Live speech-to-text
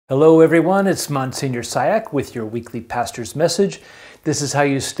Hello everyone, it's Monsignor Cihak with your weekly pastor's message. This is how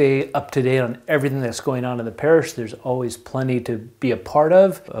you stay up to date on everything that's going on in the parish. There's always plenty to be a part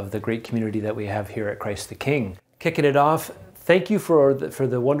of the great community that we have here at Christ the King. Kicking it off, thank you for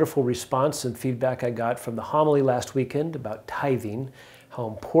the wonderful response and feedback I got from the homily last weekend about tithing, how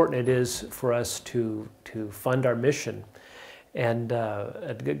important it is for us to fund our mission. And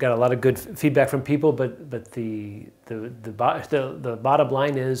I got a lot of good feedback from people, but the bottom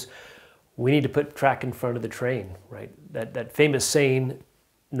line is we need to put track in front of the train, right? That famous saying,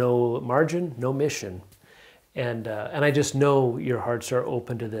 no margin, no mission. And I just know your hearts are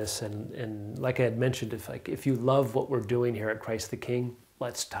open to this. And like I had mentioned, if you love what we're doing here at Christ the King,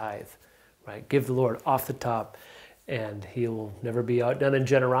 let's tithe, right? Give the Lord off the top, and He'll never be outdone in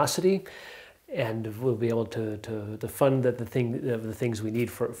generosity. And we'll be able to fund the things we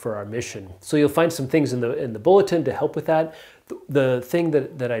need for our mission. So you'll find some things in the bulletin to help with that. The thing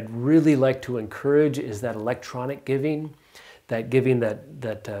that I'd really like to encourage is that electronic giving, that giving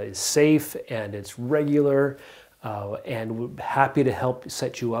that is safe and it's regular, and we're happy to help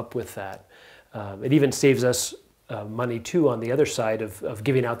set you up with that. It even saves us money too on the other side of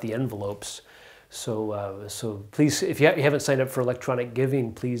giving out the envelopes. So please, if you haven't signed up for electronic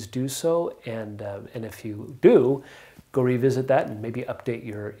giving, please do so. And if you do, go revisit that and maybe update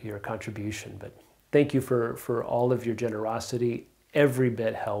your contribution. But thank you for all of your generosity. Every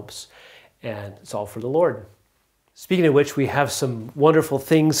bit helps, and it's all for the Lord. Speaking of which, we have some wonderful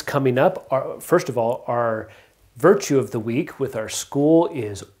things coming up. First of all, our virtue of the week with our school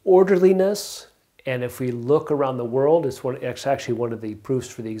is orderliness. And if we look around the world, it's actually one of the proofs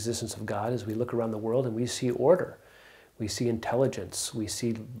for the existence of God, is we look around the world and we see order, we see intelligence, we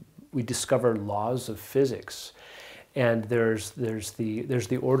discover laws of physics, and there's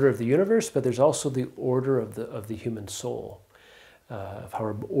the order of the universe, but there's also the order of the human soul, of how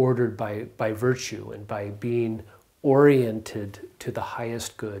we're ordered by virtue and by being oriented to the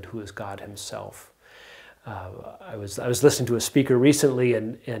highest good, who is God Himself. I was listening to a speaker recently,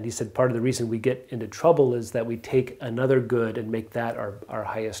 and he said part of the reason we get into trouble is that we take another good and make that our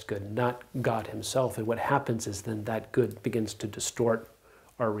highest good, not God Himself. And what happens is then that good begins to distort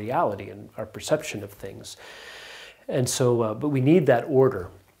our reality and our perception of things. And so, but we need that order,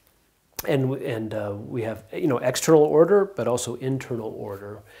 and we have external order, but also internal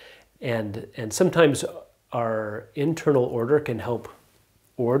order, and sometimes our internal order can help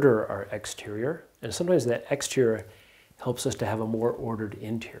order our exterior. And sometimes that exterior helps us to have a more ordered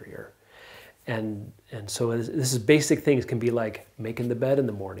interior. And so this is basic things, can be like making the bed in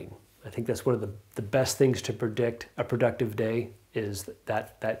the morning. I think that's one of the best things to predict a productive day, is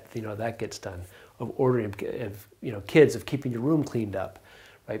that gets done. Of ordering, kids, of keeping your room cleaned up,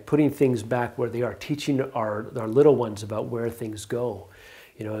 right? Putting things back where they are, teaching our little ones about where things go,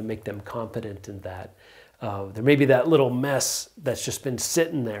 and make them competent in that. There may be that little mess that's just been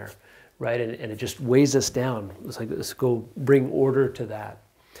sitting there, right? And it just weighs us down. It's like, let's go bring order to that.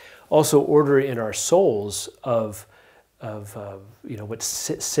 Also order in our souls of what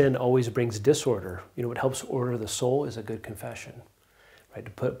sin always brings disorder. What helps order the soul is a good confession, right?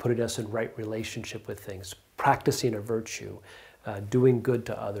 To put us in right relationship with things, practicing a virtue, doing good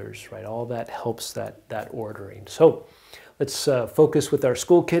to others, right? All that helps that ordering. So let's focus with our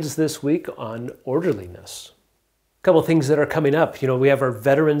school kids this week on orderliness. A couple of things that are coming up. We have our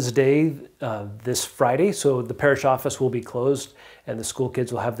Veterans Day this Friday, so the parish office will be closed and the school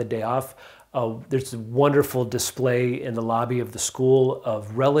kids will have the day off. There's a wonderful display in the lobby of the school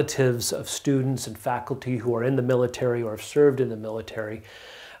of relatives of students and faculty who are in the military or have served in the military.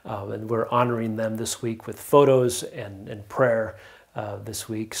 And we're honoring them this week with photos and prayer this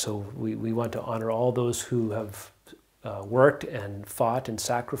week. So we want to honor all those who have worked and fought and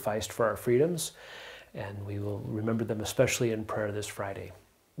sacrificed for our freedoms. And we will remember them especially in prayer this Friday.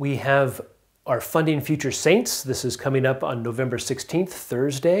 We have our Funding Future Saints. This is coming up on November 16th,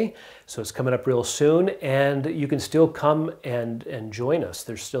 Thursday. So it's coming up real soon, and you can still come and join us.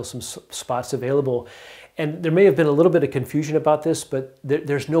 There's still some spots available. And there may have been a little bit of confusion about this, but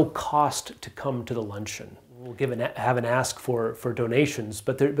there's no cost to come to the luncheon. We'll have an ask for donations,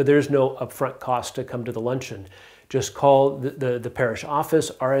 but there's no upfront cost to come to the luncheon. Just call the parish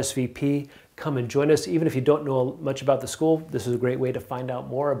office, RSVP, come and join us. Even if you don't know much about the school, this is a great way to find out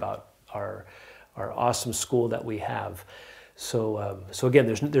more about our awesome school that we have. So again,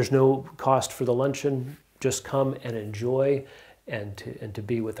 there's no cost for the luncheon. Just come and enjoy and to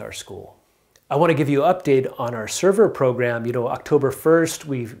be with our school. I want to give you an update on our server program. October 1st,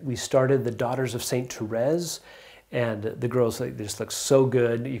 we started the Daughters of St. Therese, And the girls, they just look so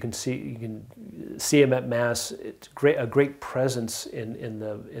good. You can see them at Mass. It's a great presence in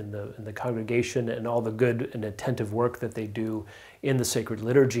the congregation, and all the good and attentive work that they do in the sacred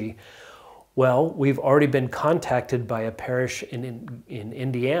liturgy. Well, we've already been contacted by a parish in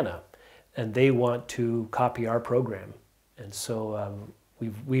Indiana, and they want to copy our program. And so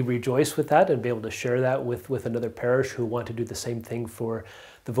we rejoice with that and be able to share that with another parish who want to do the same thing for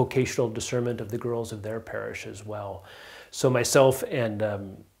the vocational discernment of the girls of their parish as well. So myself and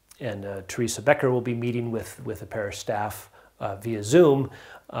Teresa Becker will be meeting with the parish staff via Zoom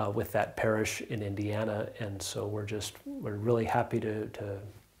with that parish in Indiana. And so we're really happy to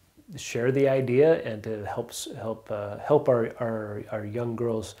share the idea and to help our young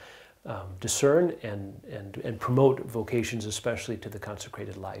girls discern and promote vocations, especially to the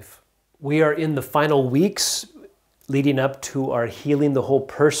consecrated life. We are in the final weeks leading up to our Healing the Whole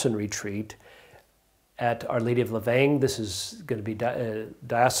Person retreat at Our Lady of Lavang. This is going to be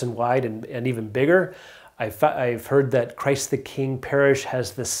diocesan-wide and even bigger. I've heard that Christ the King Parish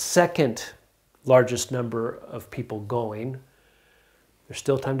has the second largest number of people going. There's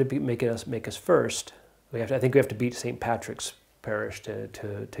still time to make us first. I think we have to beat St. Patrick's Parish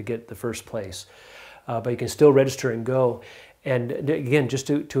to get the first place. But you can still register and go. And again, just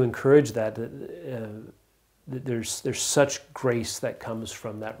to encourage that, there's such grace that comes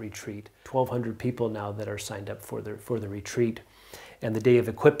from that retreat. 1,200 people now that are signed up for the retreat and the day of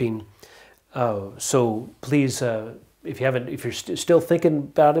equipping. So please, if you're still thinking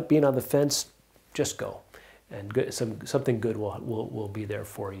about it, being on the fence, just go, and something good will be there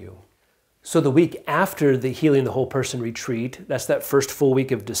for you. So the week after the Healing the Whole Person retreat, that's that first full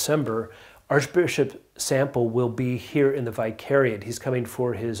week of December, Archbishop Sample will be here in the Vicariate. He's coming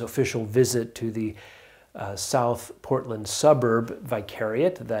for his official visit to the South Portland suburb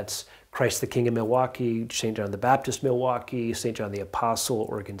Vicariate. That's Christ the King of Milwaukie, St. John the Baptist Milwaukie, St. John the Apostle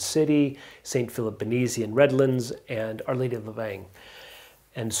Oregon City, St. Philip Benizi in Redlands, and Our Lady of Lavang.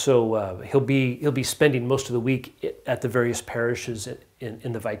 And so he'll be spending most of the week at the various parishes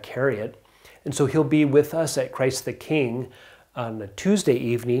in the Vicariate. And so he'll be with us at Christ the King on a Tuesday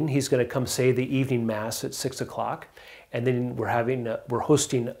evening. He's going to come say the evening Mass at 6 o'clock. And then we're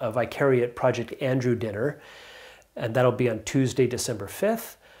hosting a Vicariate Project Andrew dinner. And that'll be on Tuesday, December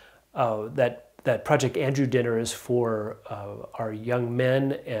 5th. That Project Andrew dinner is for our young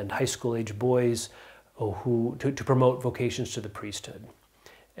men and high school age boys to promote vocations to the priesthood.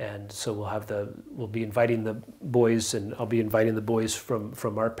 And so we'll be inviting the boys, and I'll be inviting the boys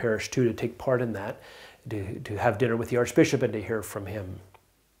from our parish too to take part in that, to have dinner with the Archbishop and to hear from him.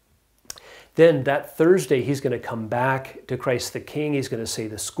 Then that Thursday, he's going to come back to Christ the King. He's going to say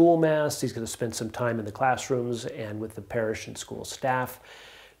the school Mass. He's going to spend some time in the classrooms and with the parish and school staff.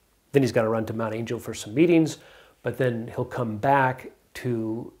 Then he's got to run to Mount Angel for some meetings, but then he'll come back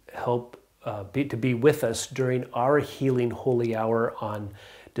to help be with us during our Healing Holy Hour on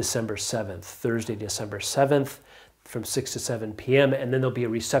December 7th, Thursday, December 7th, from 6 to 7 p.m. And then there'll be a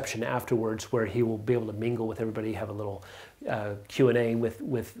reception afterwards where he will be able to mingle with everybody, have a little Q&A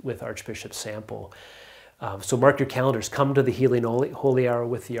with Archbishop Sample. So mark your calendars. Come to the Healing Holy Hour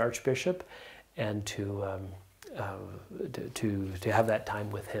with the Archbishop, and to have that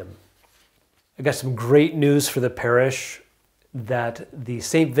time with him. I got some great news for the parish, that the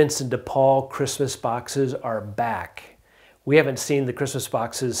St. Vincent de Paul Christmas boxes are back. We haven't seen the Christmas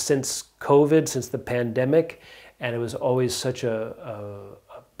boxes since COVID, since the pandemic, and it was always such a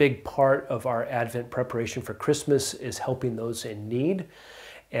big part of our Advent preparation for Christmas, is helping those in need.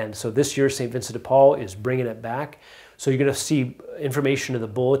 And so this year, St. Vincent de Paul is bringing it back. So you're going to see information in the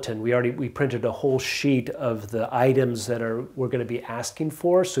bulletin. We printed a whole sheet of the items that we're going to be asking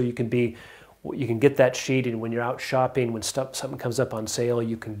for, so you can get that sheet, and when you're out shopping, when something comes up on sale,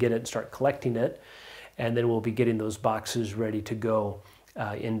 you can get it and start collecting it. And then we'll be getting those boxes ready to go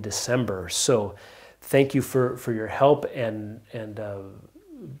in December. So thank you for your help, and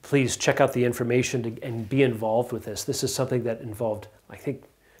please check out the information and be involved with this. This is something that involved, I think,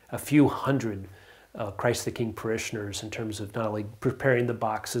 a few hundred Christ the King parishioners in terms of not only preparing the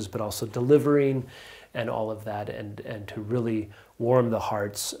boxes, but also delivering and all of that, and to really warm the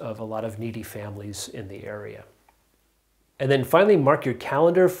hearts of a lot of needy families in the area. And then finally, mark your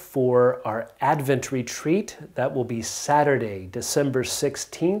calendar for our Advent retreat. That will be Saturday, December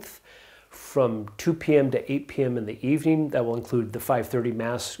 16th, from 2 p.m. to 8 p.m. in the evening. That will include the 5:30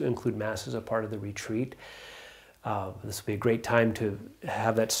 Mass, include Mass as a part of the retreat. This will be a great time to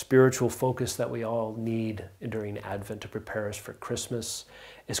have that spiritual focus that we all need during Advent to prepare us for Christmas.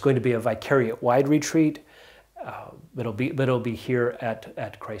 It's going to be a Vicariate-wide retreat, but it'll be here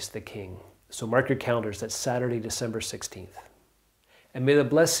at Christ the King. So mark your calendars. That's Saturday, December 16th. And may the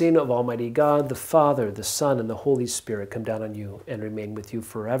blessing of Almighty God, the Father, the Son, and the Holy Spirit come down on you and remain with you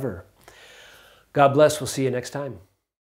forever. God bless. We'll see you next time.